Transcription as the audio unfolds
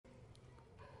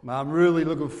I'm really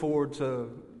looking forward to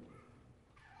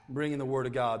bringing the Word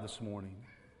of God this morning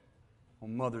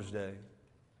on Mother's Day.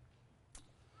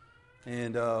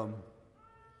 And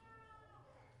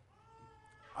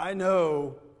I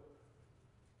know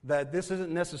that this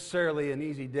isn't necessarily an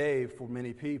easy day for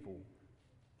many people.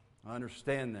 I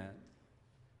understand that.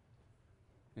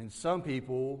 And some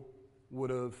people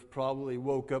would have probably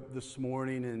woke up this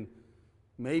morning and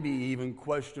maybe even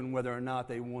questioned whether or not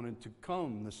they wanted to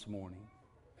come this morning,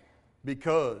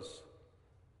 because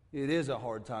it is a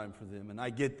hard time for them, and I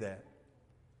get that.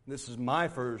 This is my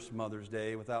first Mother's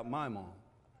Day without my mom.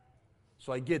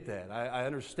 So I get that. I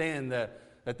understand that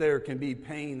there can be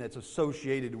pain that's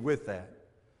associated with that.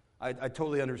 I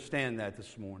totally understand that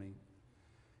this morning.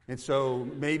 And so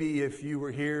maybe if you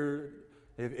were here,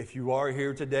 if you are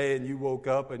here today and you woke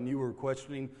up and you were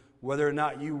questioning whether or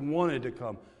not you wanted to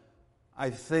come, I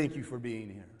thank you for being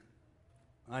here.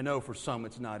 I know for some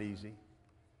it's not easy,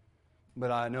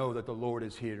 but I know that the Lord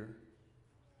is here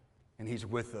and He's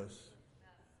with us.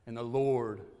 And the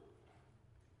Lord,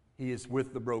 He is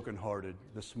with the brokenhearted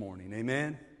this morning.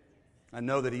 Amen? I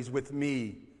know that He's with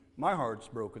me. My heart's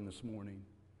broken this morning.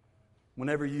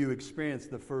 Whenever you experience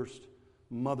the first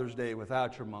Mother's Day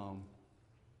without your mom,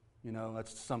 you know,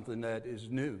 that's something that is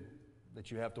new,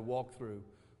 that you have to walk through.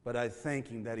 But I thank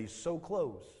Him that He's so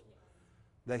close,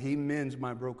 that He mends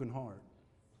my broken heart.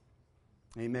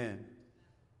 Amen.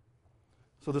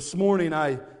 So this morning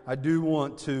I do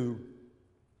want to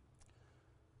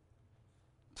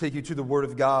take you to the Word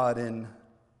of God. And,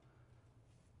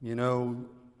 you know,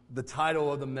 the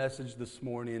title of the message this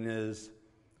morning is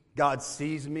God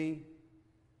Sees Me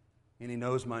and He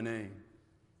Knows My Name.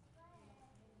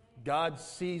 God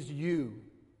sees you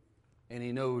and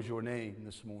He knows your name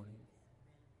this morning.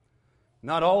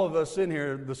 Not all of us in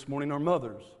here this morning are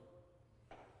mothers.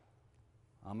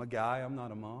 I'm a guy, I'm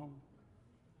not a mom.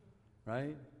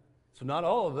 Right? So not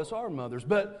all of us are mothers,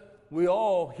 but we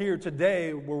all here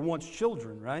today were once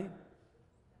children, right?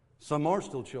 Some are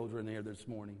still children here this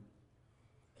morning.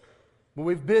 But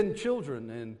we've been children,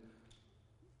 and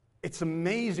it's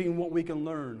amazing what we can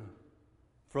learn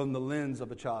from the lens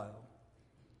of a child,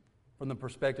 from the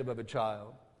perspective of a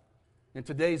child. And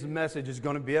today's message is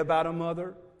going to be about a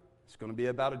mother. It's going to be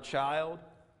about a child.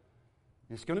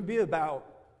 It's going to be about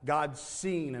God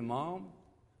seeing a mom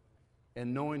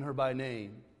and knowing her by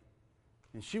name.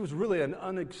 And she was really an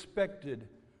unexpected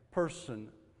person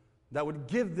that would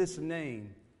give this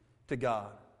name to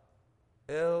God.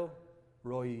 El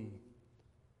Roi.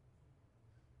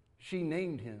 She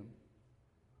named Him.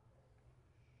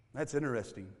 That's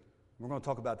interesting. We're going to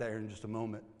talk about that here in just a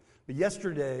moment. But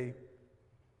yesterday,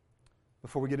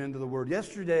 before we get into the Word,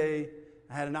 yesterday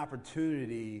I had an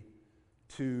opportunity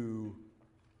to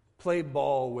play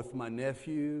ball with my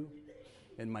nephew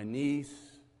and my niece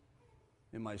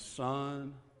and my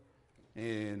son.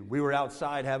 And we were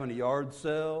outside having a yard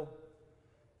sale.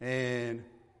 And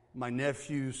my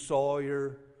nephew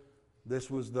Sawyer, this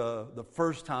was the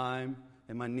first time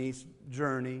in my niece's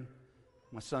journey.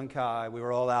 My son Kai, we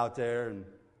were all out there. And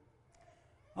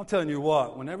I'm telling you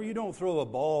what, whenever you don't throw a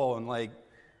ball in like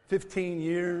 15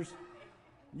 years,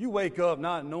 you wake up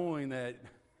not knowing that,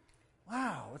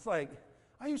 wow, it's like,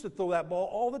 I used to throw that ball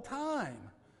all the time.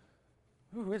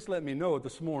 Ooh, it's let me know it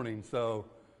this morning. So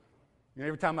you know,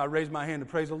 every time I raise my hand to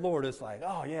praise the Lord, it's like,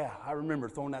 oh yeah, I remember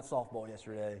throwing that softball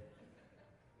yesterday.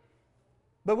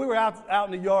 But we were out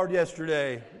in the yard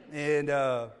yesterday, and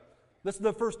this is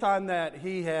the first time that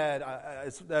he had,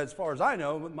 as far as I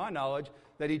know, with my knowledge,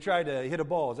 that he tried to hit a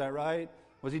ball. Is that right?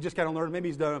 Was he just kind of learning? Maybe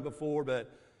he's done it before, but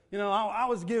you know, I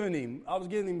was giving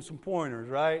him some pointers,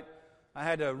 right? I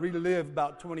had to relive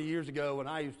about 20 years ago when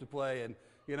I used to play, and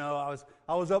you know,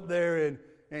 I was up there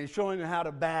and showing him how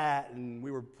to bat, and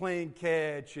we were playing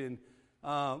catch, and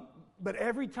but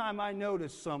every time I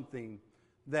noticed something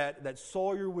that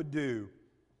Sawyer would do,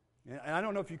 and I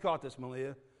don't know if you caught this,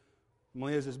 Malia.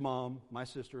 Malia's his mom, my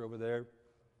sister over there.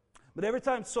 But every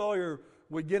time Sawyer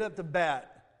would get up to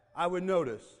bat, I would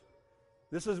notice.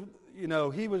 This is, you know,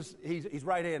 he's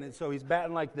right-handed, so he's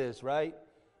batting like this, right?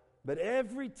 But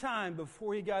every time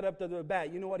before he got up to the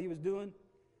bat, you know what he was doing?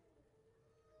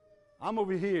 I'm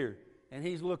over here, and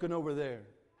he's looking over there.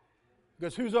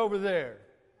 Because who's over there?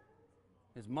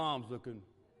 His mom's looking.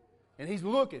 And he's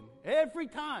looking every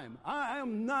time. I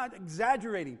am not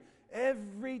exaggerating.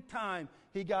 Every time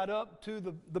he got up to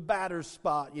the batter's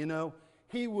spot, you know,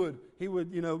 he would,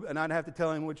 you know, and I'd have to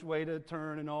tell him which way to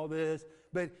turn and all this,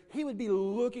 but he would be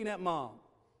looking at Mom.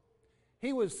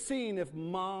 He was seeing if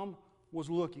Mom was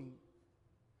looking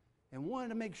and wanted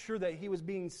to make sure that he was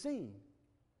being seen.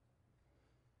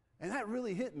 And that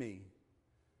really hit me.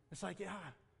 It's like, yeah,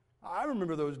 I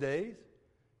remember those days,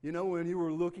 when you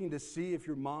were looking to see if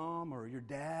your mom or your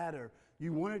dad or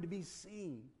you wanted to be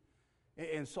seen.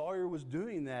 And Sawyer was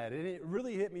doing that. And it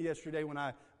really hit me yesterday when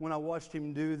I watched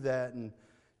him do that. And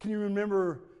can you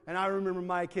remember, and I remember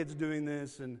my kids doing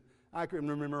this, and I can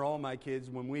remember all my kids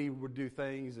when we would do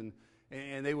things, and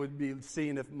they would be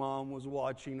seeing if mom was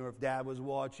watching or if dad was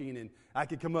watching, and I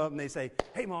could come up and they say,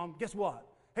 "Hey, Mom, guess what?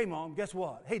 Hey, Mom, guess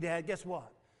what? Hey, Dad, guess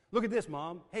what? Look at this,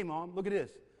 Mom. Hey, Mom, look at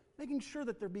this." Making sure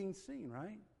that they're being seen,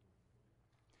 right?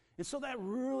 And so that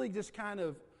really just kind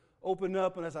of opened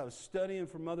up, and as I was studying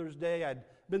for Mother's Day, I'd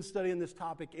been studying this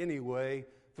topic anyway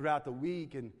throughout the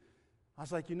week, and I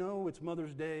was like, it's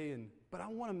Mother's Day, but I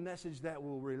want a message that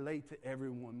will relate to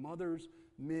everyone, mothers,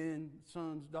 men,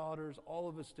 sons, daughters, all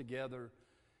of us together.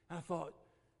 And I thought,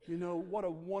 what a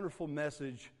wonderful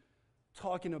message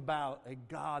talking about a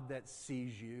God that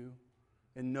sees you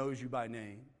and knows you by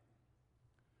name.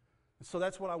 And so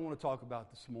that's what I want to talk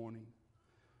about this morning.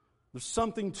 There's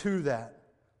something to that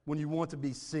when you want to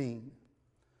be seen.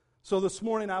 So this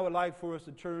morning I would like for us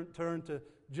to turn to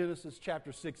Genesis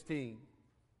chapter 16.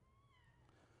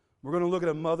 We're going to look at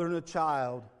a mother and a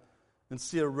child and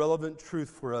see a relevant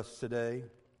truth for us today.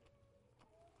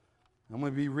 I'm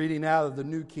going to be reading out of the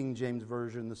New King James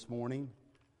Version this morning.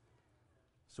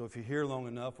 So if you're here long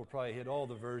enough, we'll probably hit all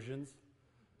the versions.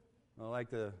 I like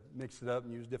to mix it up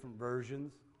and use different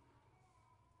versions.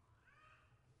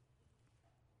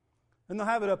 And they'll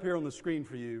have it up here on the screen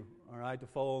for you, all right, to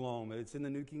follow along. It's in the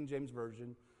New King James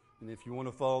Version. And if you want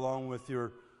to follow along with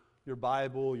your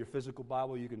Bible, your physical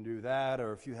Bible, you can do that.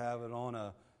 Or if you have it on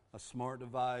a smart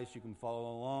device, you can follow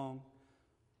along.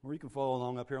 Or you can follow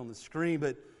along up here on the screen.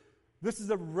 But this is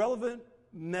a relevant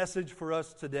message for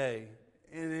us today.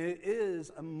 And it is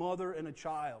a mother and a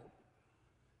child.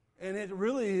 And it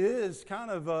really is kind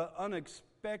of an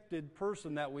unexpected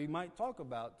person that we might talk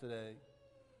about today.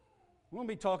 We're going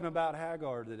to be talking about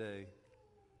Hagar today.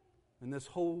 And this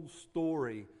whole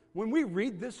story. When we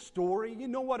read this story, you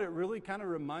know what it really kind of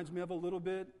reminds me of a little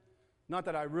bit? Not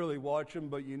that I really watch them,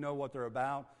 but you know what they're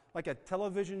about. Like a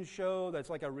television show that's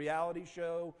like a reality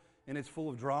show, and it's full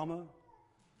of drama.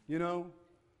 You know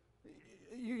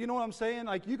what I'm saying?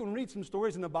 Like you can read some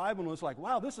stories in the Bible, and it's like,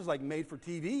 wow, this is like made for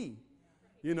TV.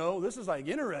 This is like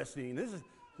interesting.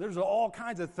 There's all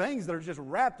kinds of things that are just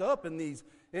wrapped up in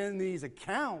these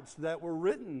accounts that were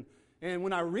written. And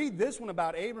when I read this one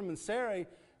about Abram and Sarai,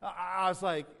 I was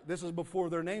like, this is before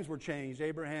their names were changed,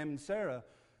 Abraham and Sarah.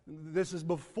 This is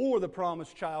before the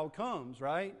promised child comes,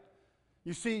 right?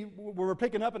 You see, we're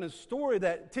picking up in a story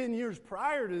that 10 years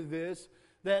prior to this,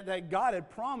 that God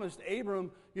had promised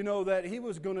Abram, that he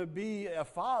was going to be a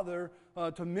father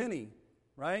to many,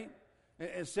 right?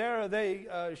 And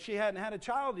Sarah, she hadn't had a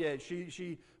child yet.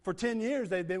 She for 10 years,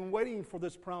 they'd been waiting for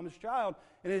this promised child,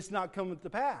 and it's not coming to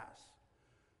pass.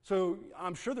 So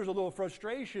I'm sure there's a little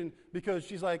frustration because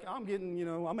she's like, I'm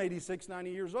 86,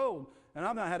 90 years old, and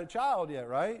I've not had a child yet,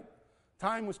 right?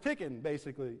 Time was ticking,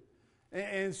 basically.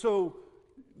 And so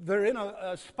they're in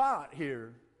a spot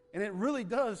here, and it really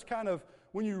does kind of,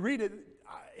 when you read it,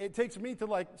 it takes me to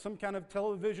like some kind of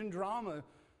television drama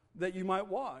that you might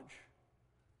watch.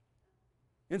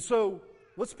 And so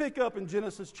let's pick up in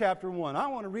Genesis chapter 1. I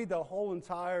want to read the whole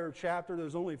entire chapter.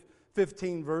 There's only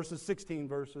 16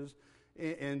 verses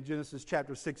in Genesis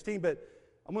chapter 16, but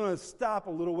I'm going to stop a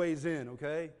little ways in,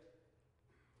 okay?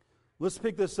 Let's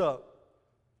pick this up.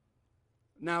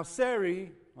 Now,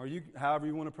 Sarai, or however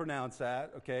you want to pronounce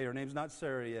that, okay, her name's not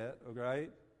Sarah yet, okay?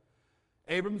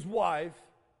 Abram's wife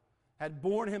had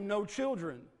borne him no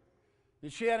children,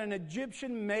 and she had an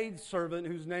Egyptian maidservant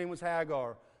whose name was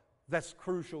Hagar. That's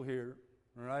crucial here,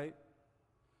 all right?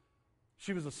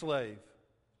 She was a slave,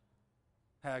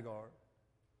 Hagar.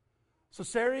 So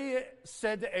Sarai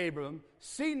said to Abram,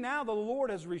 "See, now the Lord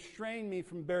has restrained me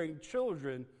from bearing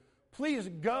children. Please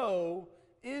go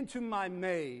into my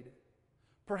maid.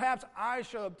 Perhaps I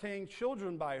shall obtain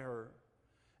children by her."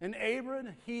 And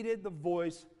Abram heeded the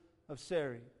voice of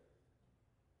Sarai.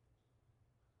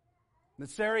 And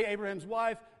Sarai, Abram's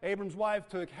wife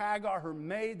took Hagar, her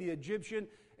maid, the Egyptian,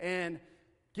 and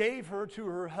gave her to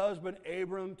her husband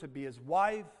Abram to be his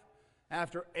wife,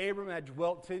 after Abram had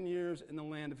dwelt 10 years in the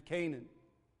land of Canaan.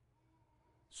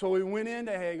 So he went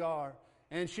into Hagar,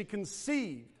 and she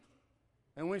conceived.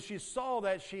 And when she saw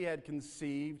that she had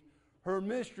conceived, her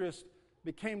mistress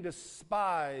became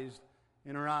despised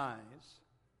in her eyes.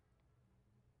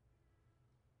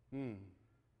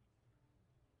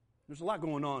 There's a lot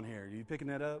going on here. Are you picking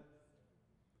that up?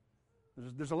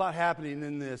 There's a lot happening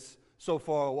in this so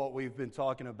far, what we've been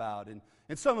talking about.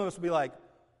 And some of us will be like,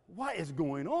 what is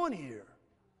going on here?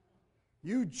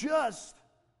 You just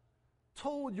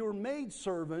told your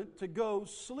maidservant to go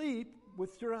sleep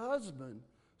with your husband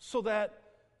so that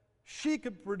she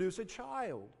could produce a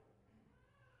child.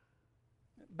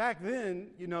 Back then,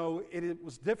 it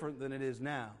was different than it is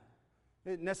now.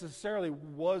 It necessarily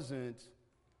wasn't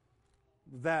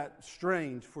that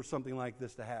strange for something like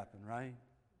this to happen, right?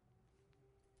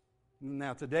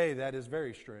 Now, today, that is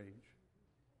very strange.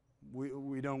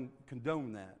 We don't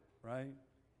condone that, right?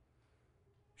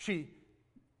 She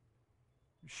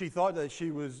thought that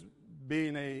she was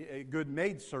being a good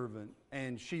maidservant,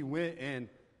 and she went and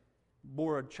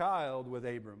bore a child with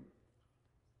Abram.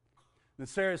 And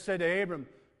Sarah said to Abram,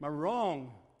 "My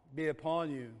wrong be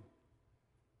upon you.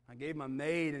 I gave my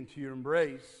maid into your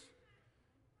embrace.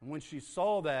 And when she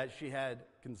saw that she had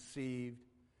conceived,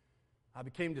 I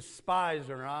became despised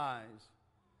in her eyes.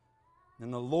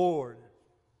 And the Lord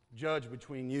judge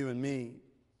between you and me."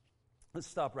 Let's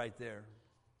stop right there.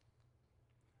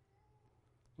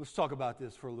 Let's talk about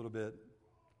this for a little bit.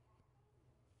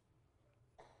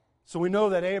 So we know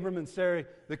that Abram and Sarai,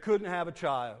 they couldn't have a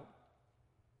child.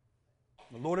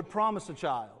 The Lord had promised a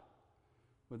child.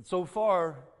 But so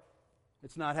far,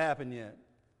 it's not happened yet.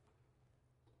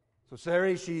 So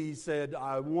Sarai, she said,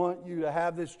 "I want you to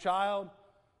have this child,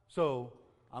 so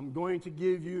I'm going to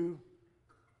give you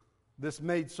this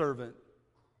maidservant,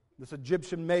 this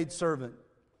Egyptian maidservant,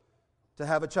 to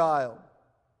have a child."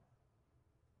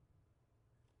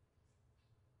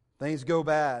 Things go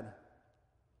bad,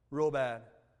 real bad.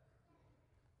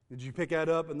 Did you pick that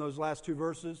up in those last two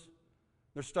verses?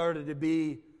 There started to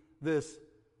be this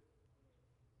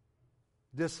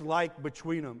dislike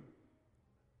between them.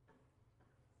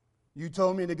 You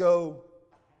told me to go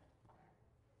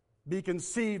be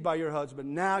conceived by your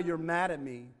husband. Now you're mad at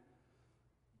me.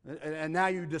 And now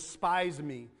you despise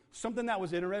me. Something that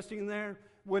was interesting in there,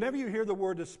 whenever you hear the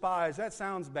word despise, that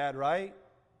sounds bad, right?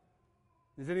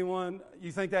 Is anyone,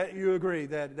 you think that you agree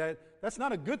that's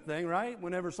not a good thing, right?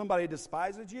 Whenever somebody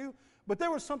despises you. But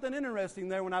there was something interesting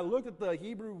there when I looked at the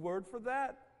Hebrew word for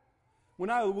that. When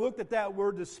I looked at that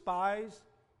word despise,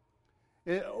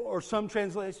 or some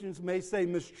translations may say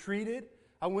mistreated,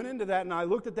 I went into that and I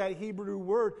looked at that Hebrew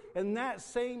word, and that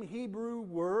same Hebrew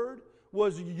word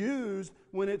was used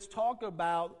when it's talked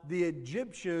about the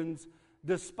Egyptians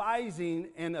despising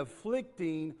and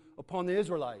afflicting upon the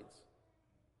Israelites.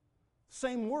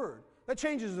 Same word. That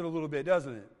changes it a little bit,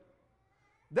 doesn't it?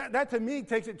 That to me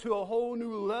takes it to a whole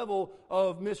new level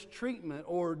of mistreatment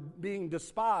or being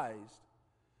despised.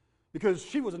 Because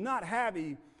she was not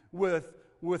happy with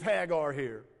Hagar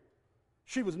here.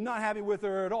 She was not happy with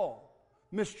her at all.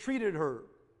 Mistreated her.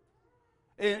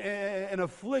 And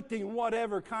afflicting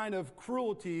whatever kind of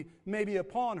cruelty may be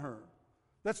upon her.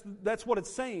 That's what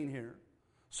it's saying here.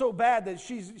 So bad that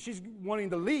she's wanting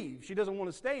to leave. She doesn't want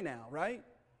to stay now, right?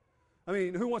 I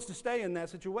mean, who wants to stay in that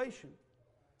situation?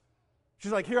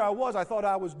 She's like, here I thought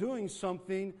I was doing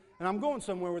something, and I'm going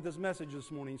somewhere with this message this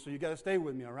morning, so you got to stay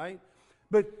with me, all right?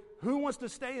 But who wants to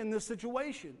stay in this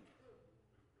situation?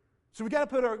 So we got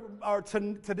to put our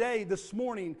today, this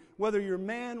morning, whether you're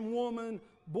man, woman,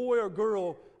 boy, or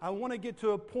girl, I want to get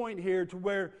to a point here to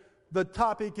where the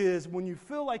topic is when you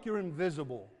feel like you're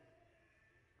invisible,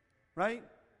 right?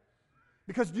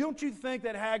 Because don't you think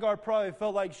that Hagar probably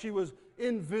felt like she was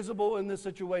invisible in this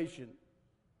situation?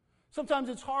 Sometimes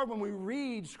it's hard when we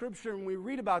read Scripture and we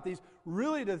read about these,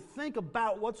 really to think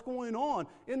about what's going on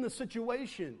in the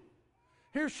situation.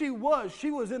 Here she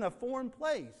was in a foreign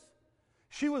place.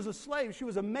 She was a slave. She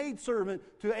was a maidservant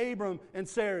to Abram and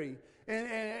Sarai.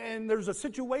 And there's a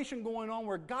situation going on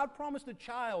where God promised a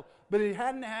child, but it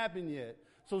hadn't happened yet.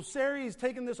 So Sarai is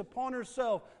taking this upon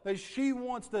herself that she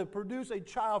wants to produce a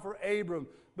child for Abram,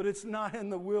 but it's not in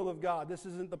the will of God. This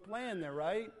isn't the plan there,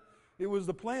 right? It was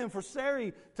the plan for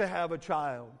Sarai to have a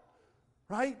child,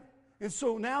 right? And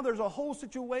so now there's a whole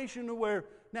situation where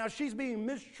now she's being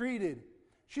mistreated.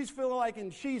 She's feeling like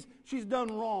she's done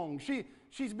wrong.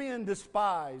 She's being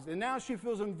despised. And now she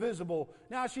feels invisible.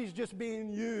 Now she's just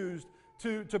being used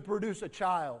to produce a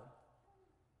child.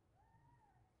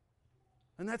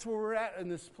 And that's where we're at in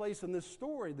this place, in this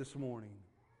story this morning.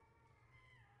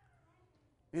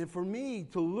 And for me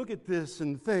to look at this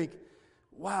and think,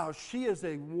 wow, she is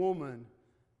a woman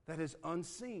that is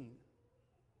unseen.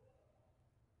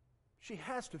 She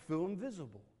has to feel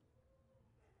invisible.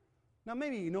 Now,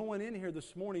 maybe no one in here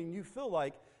this morning, you feel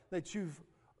like that you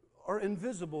are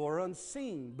invisible or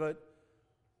unseen, but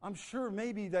I'm sure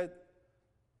maybe that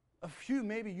a few,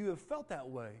 maybe you have felt that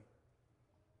way.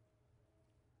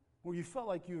 Where you felt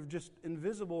like you're just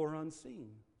invisible or unseen,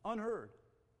 unheard.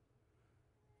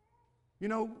 You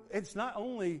know, it's not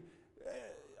only,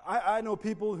 I know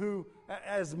people who,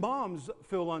 as moms,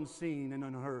 feel unseen and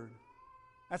unheard.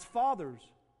 As fathers.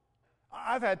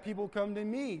 I've had people come to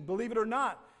me, believe it or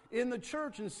not, in the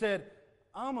church and said,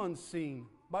 I'm unseen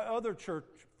by other church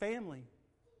family.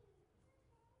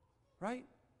 Right?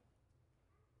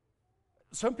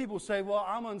 Some people say, well,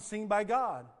 I'm unseen by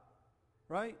God.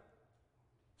 Right?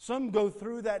 Some go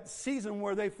through that season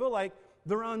where they feel like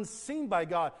they're unseen by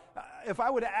God. If I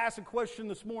would ask a question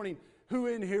this morning, who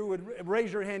in here would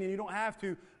raise your hand, and you don't have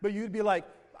to, but you'd be like,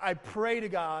 I pray to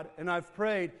God, and I've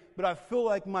prayed, but I feel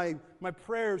like my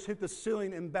prayers hit the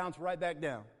ceiling and bounce right back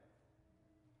down.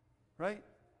 Right?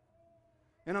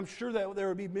 And I'm sure that there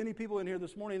would be many people in here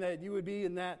this morning that you would be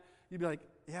in that, you'd be like,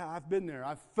 yeah, I've been there.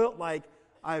 I felt like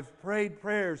I've prayed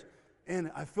prayers, and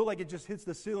I feel like it just hits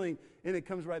the ceiling, and it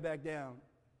comes right back down.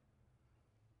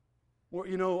 Or,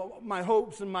 my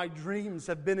hopes and my dreams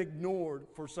have been ignored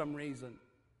for some reason.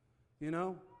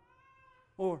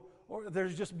 Or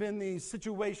there's just been these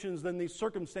situations and these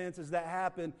circumstances that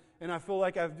happen, and I feel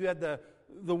like I've had the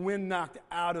wind knocked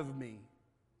out of me.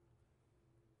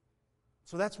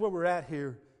 So that's where we're at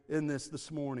here in this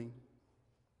morning.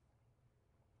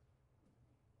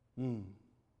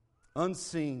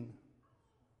 Unseen.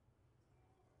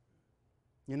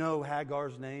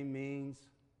 Hagar's name means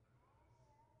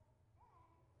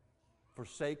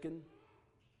forsaken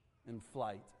and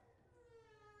flight.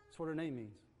 That's what her name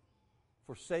means.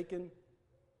 Forsaken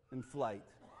and flight.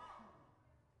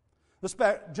 Let's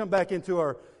jump back into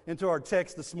our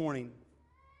text this morning.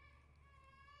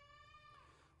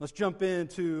 Let's jump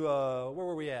into, where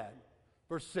were we at?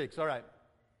 Verse 6, all right.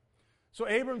 So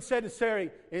Abram said to Sarai,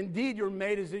 indeed your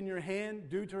maid is in your hand,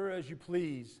 do to her as you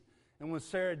please. And when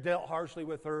Sarah dealt harshly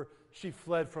with her, she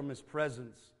fled from his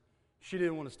presence. She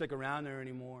didn't want to stick around there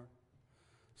anymore.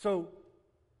 So,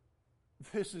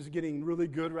 this is getting really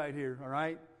good right here, all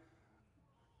right?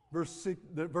 Verse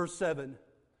 7.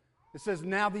 It says,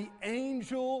 now the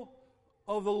angel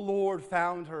of the Lord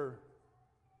found her.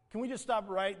 Can we just stop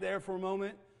right there for a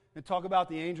moment and talk about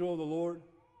the angel of the Lord?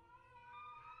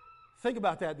 Think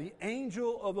about that. The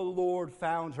angel of the Lord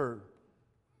found her.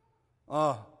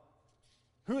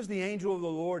 Who is the angel of the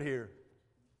Lord here?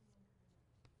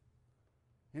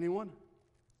 Anyone?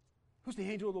 Who's the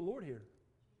angel of the Lord here?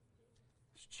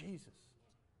 It's Jesus.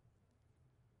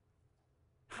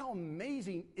 How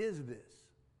amazing is this?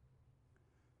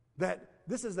 That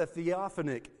this is a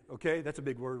theophanic, okay? That's a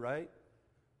big word, right?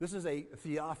 This is a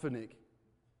theophanic.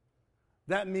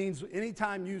 That means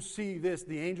anytime you see this,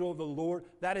 the angel of the Lord,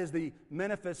 that is the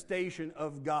manifestation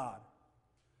of God.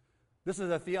 This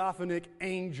is a theophanic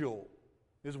angel,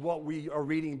 is what we are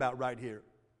reading about right here.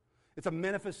 It's a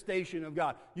manifestation of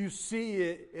God. You see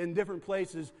it in different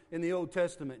places in the Old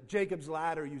Testament. Jacob's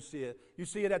ladder, you see it. You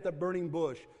see it at the burning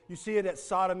bush. You see it at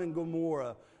Sodom and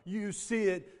Gomorrah. You see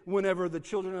it whenever the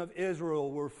children of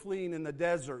Israel were fleeing in the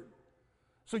desert.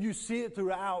 So you see it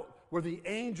throughout where the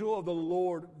angel of the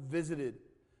Lord visited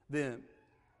them.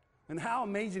 And how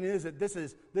amazing is it? This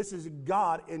is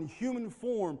God in human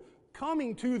form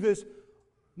coming to this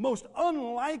most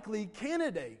unlikely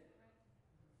candidate.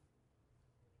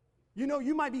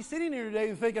 You might be sitting here today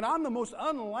and thinking, I'm the most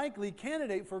unlikely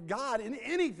candidate for God in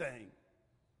anything.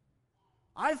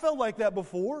 I felt like that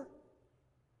before,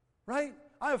 right?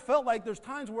 I have felt like there's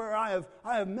times where I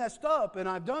have messed up and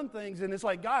I've done things, and it's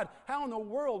like, God, how in the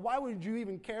world, why would you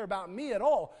even care about me at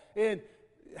all? And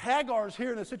Hagar's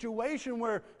here in a situation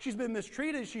where she's been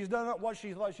mistreated. She's done what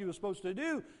she thought she was supposed to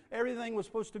do. Everything was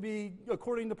supposed to be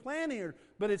according to plan here,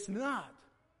 but it's not.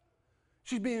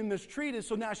 She's being mistreated,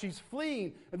 so now she's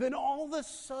fleeing. And then all of a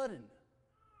sudden,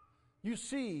 you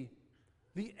see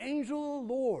the angel of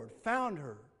the Lord found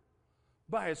her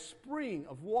by a spring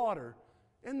of water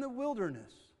in the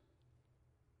wilderness,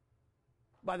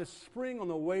 by the spring on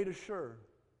the way to Shur.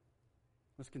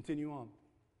 Let's continue on.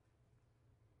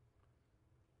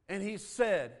 And he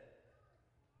said,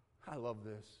 I love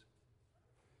this,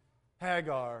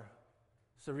 Hagar,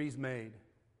 Sarai's maid.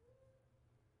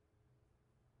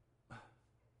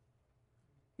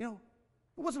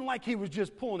 It wasn't like he was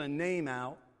just pulling a name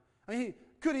out. I mean,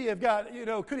 could he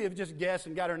have just guessed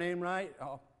and got her name right?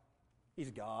 Oh, he's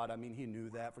God. I mean, he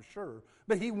knew that for sure.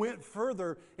 But he went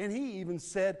further, and he even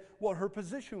said what her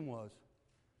position was.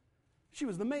 She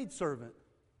was the maidservant.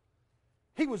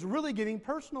 He was really getting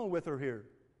personal with her here.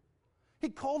 He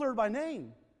called her by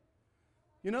name.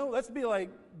 Let's be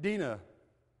like Dina,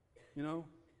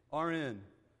 RN.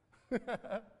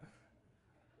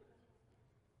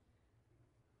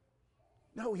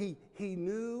 No, he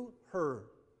knew her.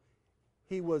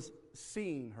 He was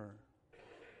seeing her.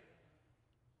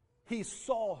 He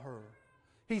saw her.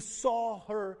 He saw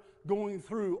her going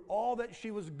through all that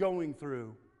she was going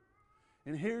through.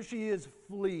 And here she is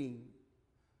fleeing.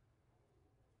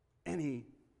 And he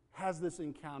has this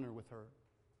encounter with her.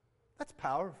 That's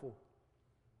powerful.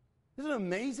 Isn't it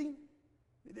amazing?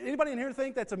 Anybody in here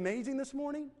think that's amazing this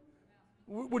morning?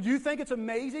 Would you think it's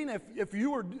amazing if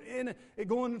you were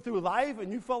going through life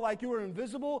and you felt like you were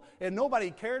invisible and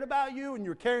nobody cared about you and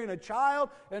you're carrying a child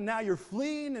and now you're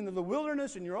fleeing into the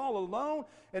wilderness and you're all alone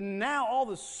and now all of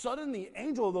a sudden the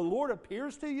angel of the Lord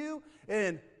appears to you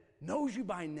and knows you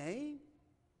by name?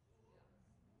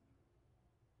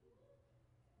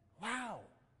 Wow.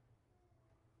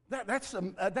 That's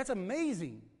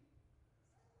amazing.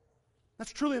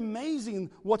 That's truly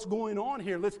amazing what's going on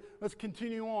here. Let's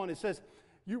continue on. It says,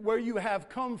 where you have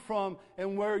come from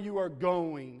and where you are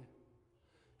going.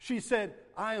 She said,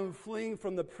 I am fleeing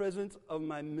from the presence of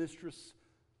my mistress,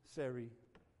 Sarai.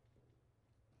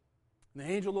 And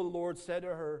the angel of the Lord said to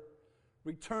her,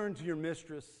 return to your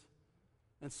mistress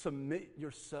and submit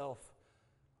yourself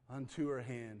unto her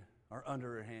hand, or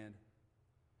under her hand.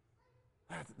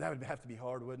 That would have to be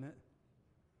hard, wouldn't it?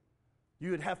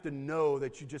 You would have to know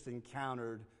that you just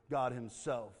encountered God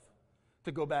Himself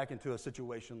to go back into a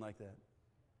situation like that.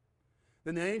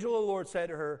 Then the angel of the Lord said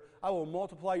to her, I will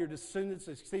multiply your descendants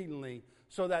exceedingly,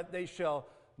 so that they shall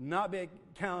not be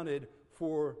counted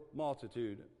for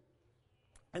multitude.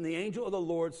 And the angel of the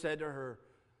Lord said to her,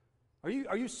 Are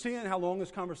you seeing how long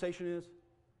this conversation is?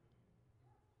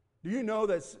 Do you know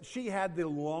that she had the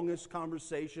longest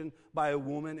conversation by a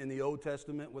woman in the Old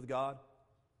Testament with God?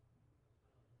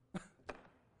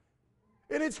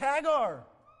 And it's Hagar.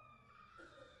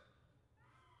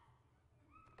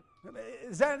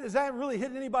 Is that really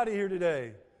hitting anybody here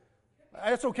today?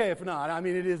 That's okay if not. I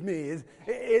mean, it is me.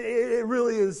 It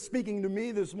really is speaking to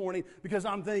me this morning because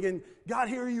I'm thinking, God,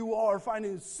 here you are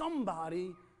finding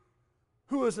somebody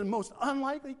who is the most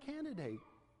unlikely candidate.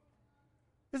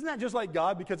 Isn't that just like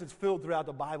God? Because it's filled throughout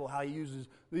the Bible how He uses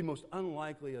the most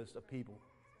unlikeliest of people.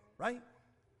 Right?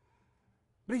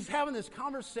 But he's having this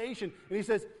conversation, and he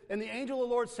says, and the angel of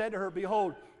the Lord said to her,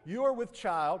 behold, you are with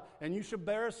child, and you shall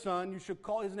bear a son. You shall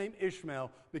call his name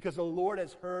Ishmael, because the Lord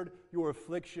has heard your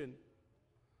affliction.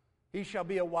 He shall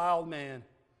be a wild man.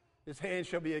 His hand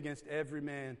shall be against every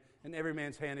man, and every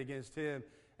man's hand against him.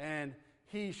 And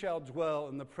he shall dwell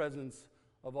in the presence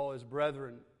of all his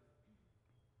brethren.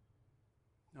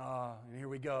 And here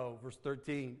we go, verse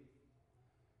 13.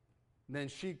 Then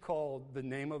she called the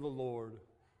name of the Lord,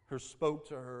 who spoke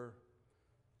to her,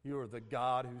 you are the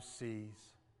God who sees.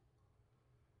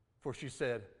 For she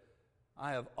said,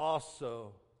 I have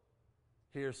also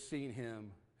here seen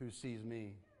him who sees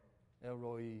me, El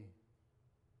Roi.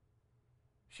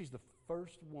 She's the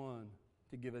first one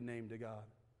to give a name to God.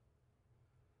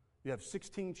 You have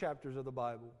 16 chapters of the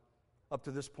Bible up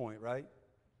to this point, right?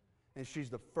 And she's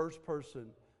the first person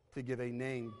to give a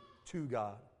name to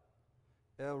God.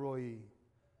 El Roi,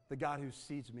 the God who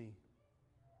sees me.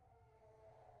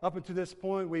 Up until this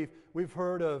point, we've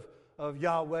heard of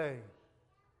Yahweh.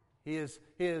 He has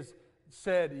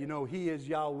said, He is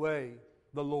Yahweh,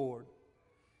 the Lord.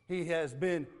 He has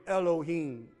been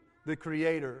Elohim, the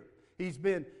Creator. He's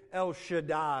been El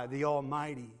Shaddai, the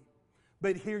Almighty.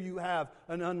 But here you have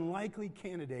an unlikely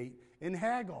candidate in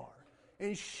Hagar,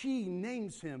 and she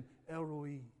names him El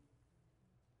Roi,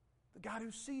 the God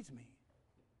who sees me.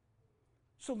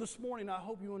 So this morning, I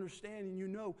hope you understand and you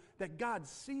know that God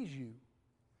sees you.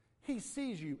 He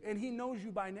sees you, and He knows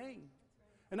you by name.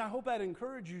 And I hope that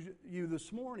encourages you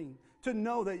this morning to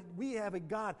know that we have a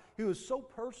God who is so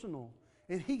personal,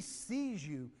 and He sees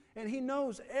you, and He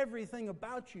knows everything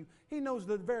about you. He knows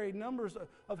the very numbers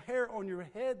of hair on your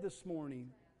head this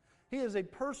morning. He is a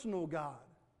personal God.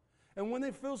 And when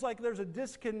it feels like there's a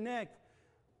disconnect,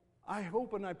 I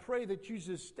hope and I pray that you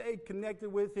just stay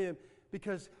connected with Him,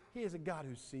 because He is a God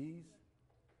who sees.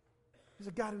 He's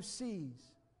a God who sees.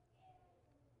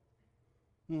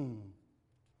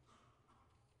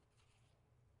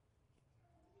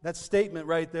 That statement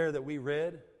right there that we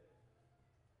read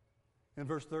in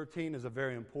verse 13 is a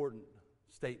very important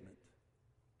statement.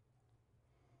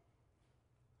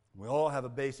 We all have a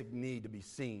basic need to be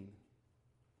seen.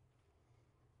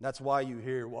 That's why you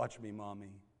hear, watch me,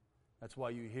 Mommy. That's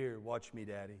why you hear, watch me,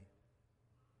 Daddy.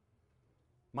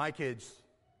 My kids,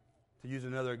 to use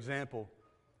another example,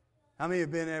 how many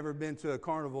have ever been to a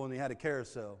carnival and they had a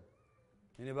carousel?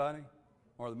 Anybody?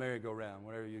 Or the merry-go-round,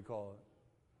 whatever you call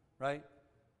it. Right?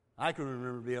 I can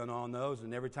remember being on those,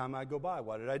 and every time I go by,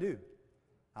 what did I do?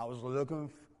 I was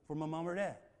looking for my mom or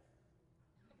dad.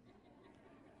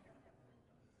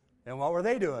 And what were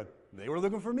they doing? They were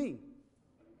looking for me.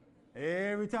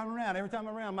 Every time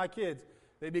around, my kids,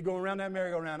 They'd be going around that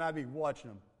merry-go-round. I'd be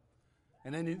watching them.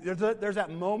 And then there's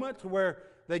that moment where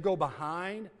they go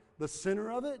behind the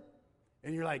center of it,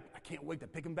 and you're like, I can't wait to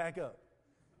pick them back up.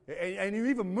 And you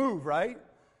even move, right?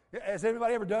 Has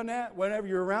anybody ever done that? Whenever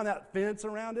you're around that fence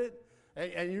around it,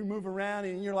 and you move around,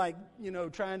 and you're like,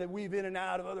 trying to weave in and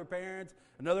out of other parents,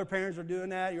 and other parents are doing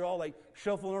that. You're all like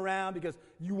shuffling around because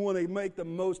you want to make the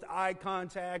most eye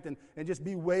contact and just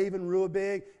be waving real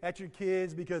big at your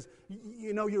kids because,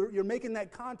 you're making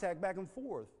that contact back and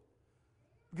forth.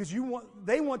 Because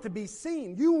they want to be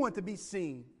seen. You want to be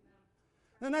seen.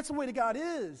 And that's the way that God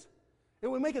is. It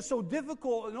would make it so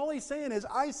difficult, and all He's saying is,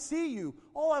 I see you.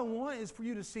 All I want is for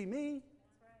you to see me.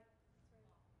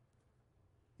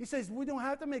 He says, we don't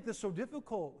have to make this so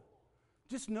difficult.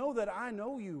 Just know that I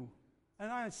know you,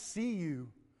 and I see you,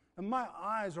 and my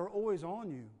eyes are always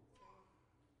on you.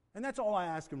 And that's all I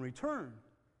ask in return,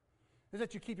 is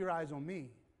that you keep your eyes on me.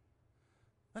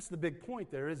 That's the big point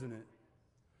there, isn't it?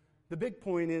 The big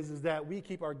point is that we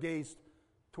keep our gaze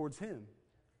towards Him.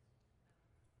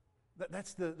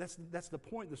 That's the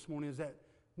point this morning, is that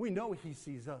we know He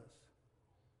sees us.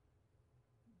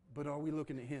 But are we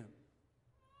looking at Him?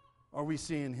 Are we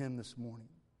seeing Him this morning?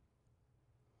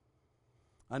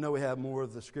 I know we have more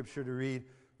of the Scripture to read.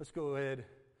 Let's go ahead.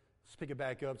 Let's pick it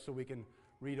back up so we can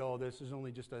read all this. There's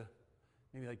only just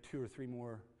maybe like 2 or 3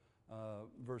 more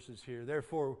verses here.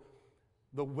 Therefore,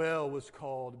 the well was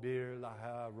called Bir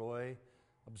Lahai Roi.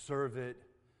 Observe it.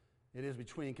 It is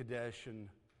between Kadesh and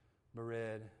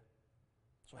Bered.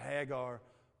 So Hagar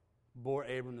bore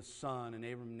Abram the son, and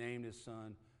Abram named his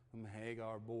son, whom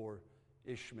Hagar bore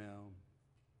Ishmael.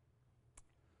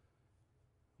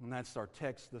 And that's our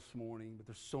text this morning, but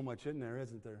there's so much in there,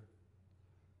 isn't there?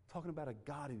 Talking about a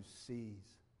God who sees.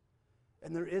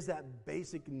 And there is that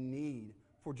basic need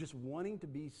for just wanting to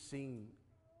be seen.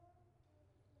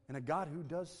 And a God who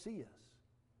does see us.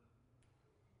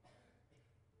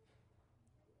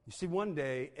 You see, one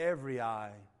day, every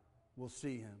eye will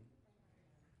see Him.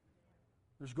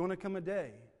 There's going to come a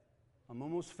day, I'm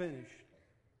almost finished,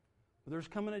 but there's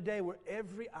coming a day where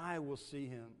every eye will see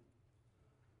Him.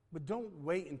 But don't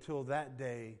wait until that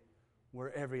day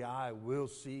where every eye will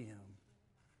see Him,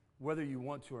 whether you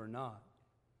want to or not.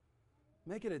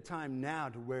 Make it a time now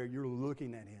to where you're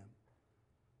looking at Him,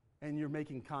 and you're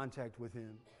making contact with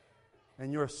Him,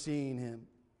 and you're seeing Him.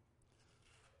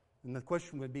 And the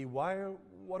question would be, what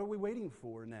are we waiting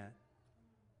for in that?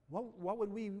 What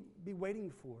would we be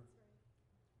waiting for?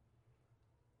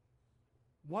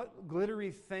 What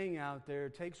glittery thing out there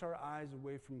takes our eyes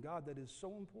away from God that is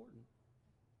so important?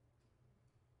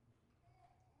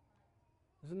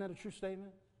 Isn't that a true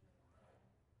statement?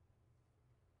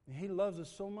 And He loves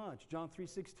us so much. John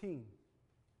 3:16.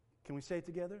 Can we say it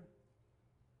together?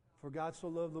 For God so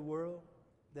loved the world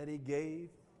that He gave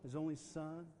His only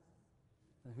Son,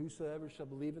 and whosoever shall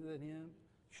believe in Him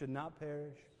should not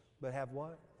perish, but have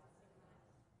what?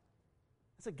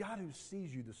 It's a God who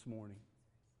sees you this morning.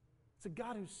 It's a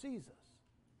God who sees us.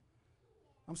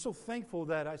 I'm so thankful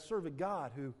that I serve a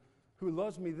God who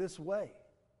loves me this way.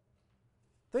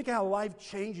 Think how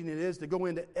life-changing it is to go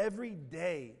into every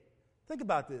day. Think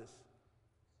about this.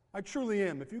 I truly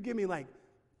am. If you give me like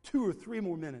 2 or 3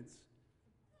 more minutes,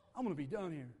 I'm going to be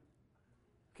done here.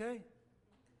 Okay?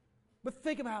 But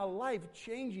think about how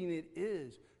life-changing it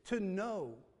is to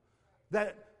know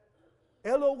that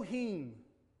Elohim,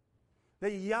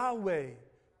 that Yahweh,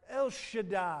 El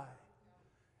Shaddai,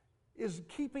 is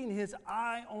keeping His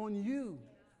eye on you.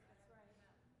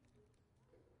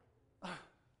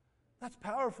 That's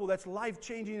powerful. That's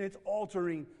life-changing. It's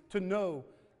altering to know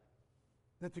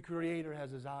that the Creator has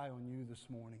His eye on you this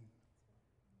morning.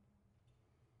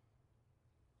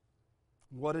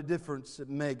 What a difference it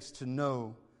makes to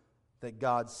know that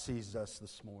God sees us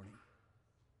this morning.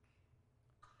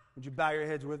 Would you bow your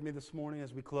heads with me this morning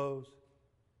as we close?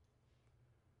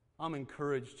 I'm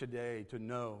encouraged today to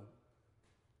know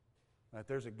that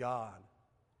there's a God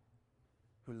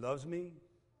who loves me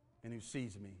and who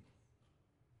sees me.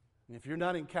 And if you're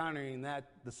not encountering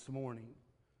that this morning,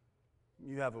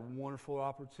 you have a wonderful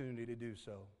opportunity to do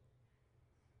so.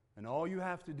 And all you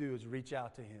have to do is reach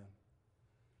out to Him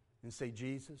and say,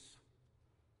 Jesus,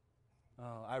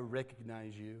 I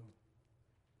recognize you,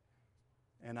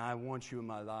 and I want you in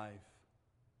my life.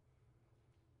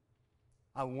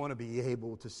 I want to be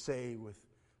able to say with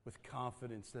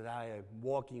confidence that I am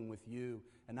walking with you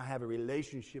and I have a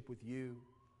relationship with you.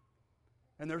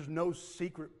 And there's no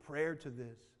secret prayer to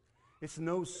this. It's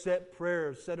no set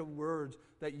prayer, set of words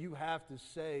that you have to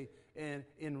say and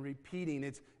in repeating.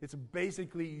 It's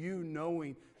basically you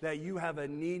knowing that you have a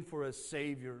need for a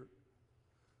Savior.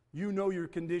 You know your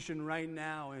condition right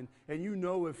now, and you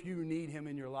know if you need Him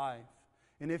in your life.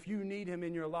 And if you need Him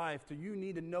in your life, you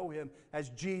need to know Him as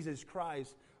Jesus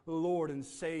Christ, the Lord and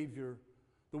Savior,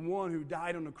 the one who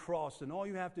died on the cross. And all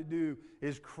you have to do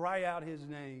is cry out His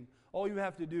name. All you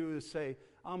have to do is say,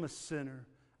 I'm a sinner.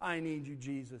 I need you,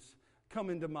 Jesus. Come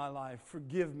into my life.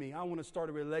 Forgive me. I want to start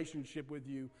a relationship with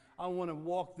you. I want to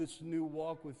walk this new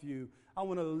walk with you. I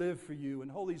want to live for you.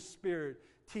 And Holy Spirit,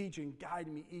 teach and guide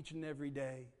me each and every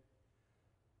day.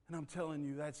 And I'm telling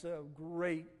you, that's a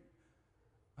great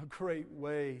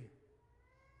way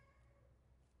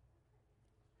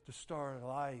to start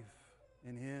life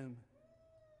in Him,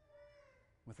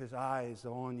 with His eyes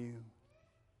on you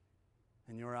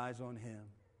and your eyes on Him.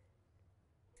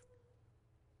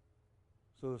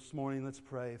 So this morning, let's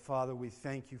pray. Father, we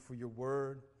thank you for your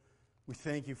word. We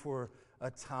thank you for a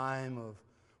time of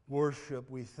worship.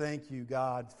 We thank you,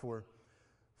 God, for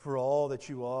all that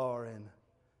you are, and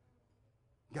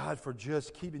God, for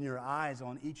just keeping your eyes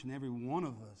on each and every one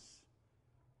of us.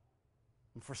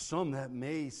 And for some, that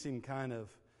may seem kind of,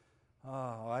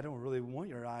 oh, I don't really want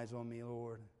your eyes on me,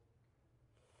 Lord.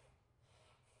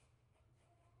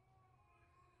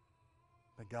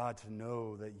 But God, to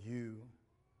know that you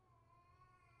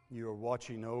are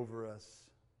watching over us.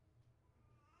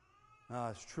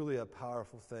 It's truly a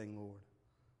powerful thing, Lord.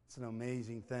 It's an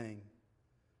amazing thing.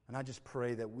 And I just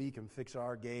pray that we can fix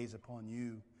our gaze upon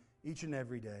you each and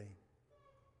every day.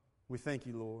 We thank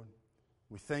you, Lord.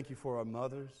 We thank you for our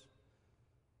mothers.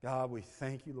 God, we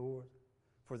thank you, Lord,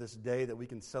 for this day that we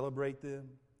can celebrate them.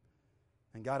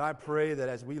 And God, I pray that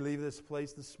as we leave this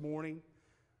place this morning,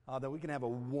 that we can have a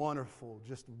wonderful,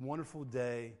 just wonderful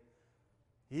day.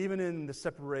 Even in the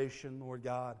separation, Lord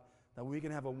God, that we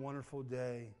can have a wonderful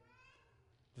day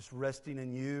just resting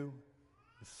in you,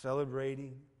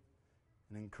 celebrating,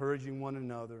 and encouraging one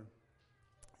another.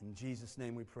 In Jesus'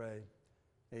 name we pray.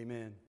 Amen.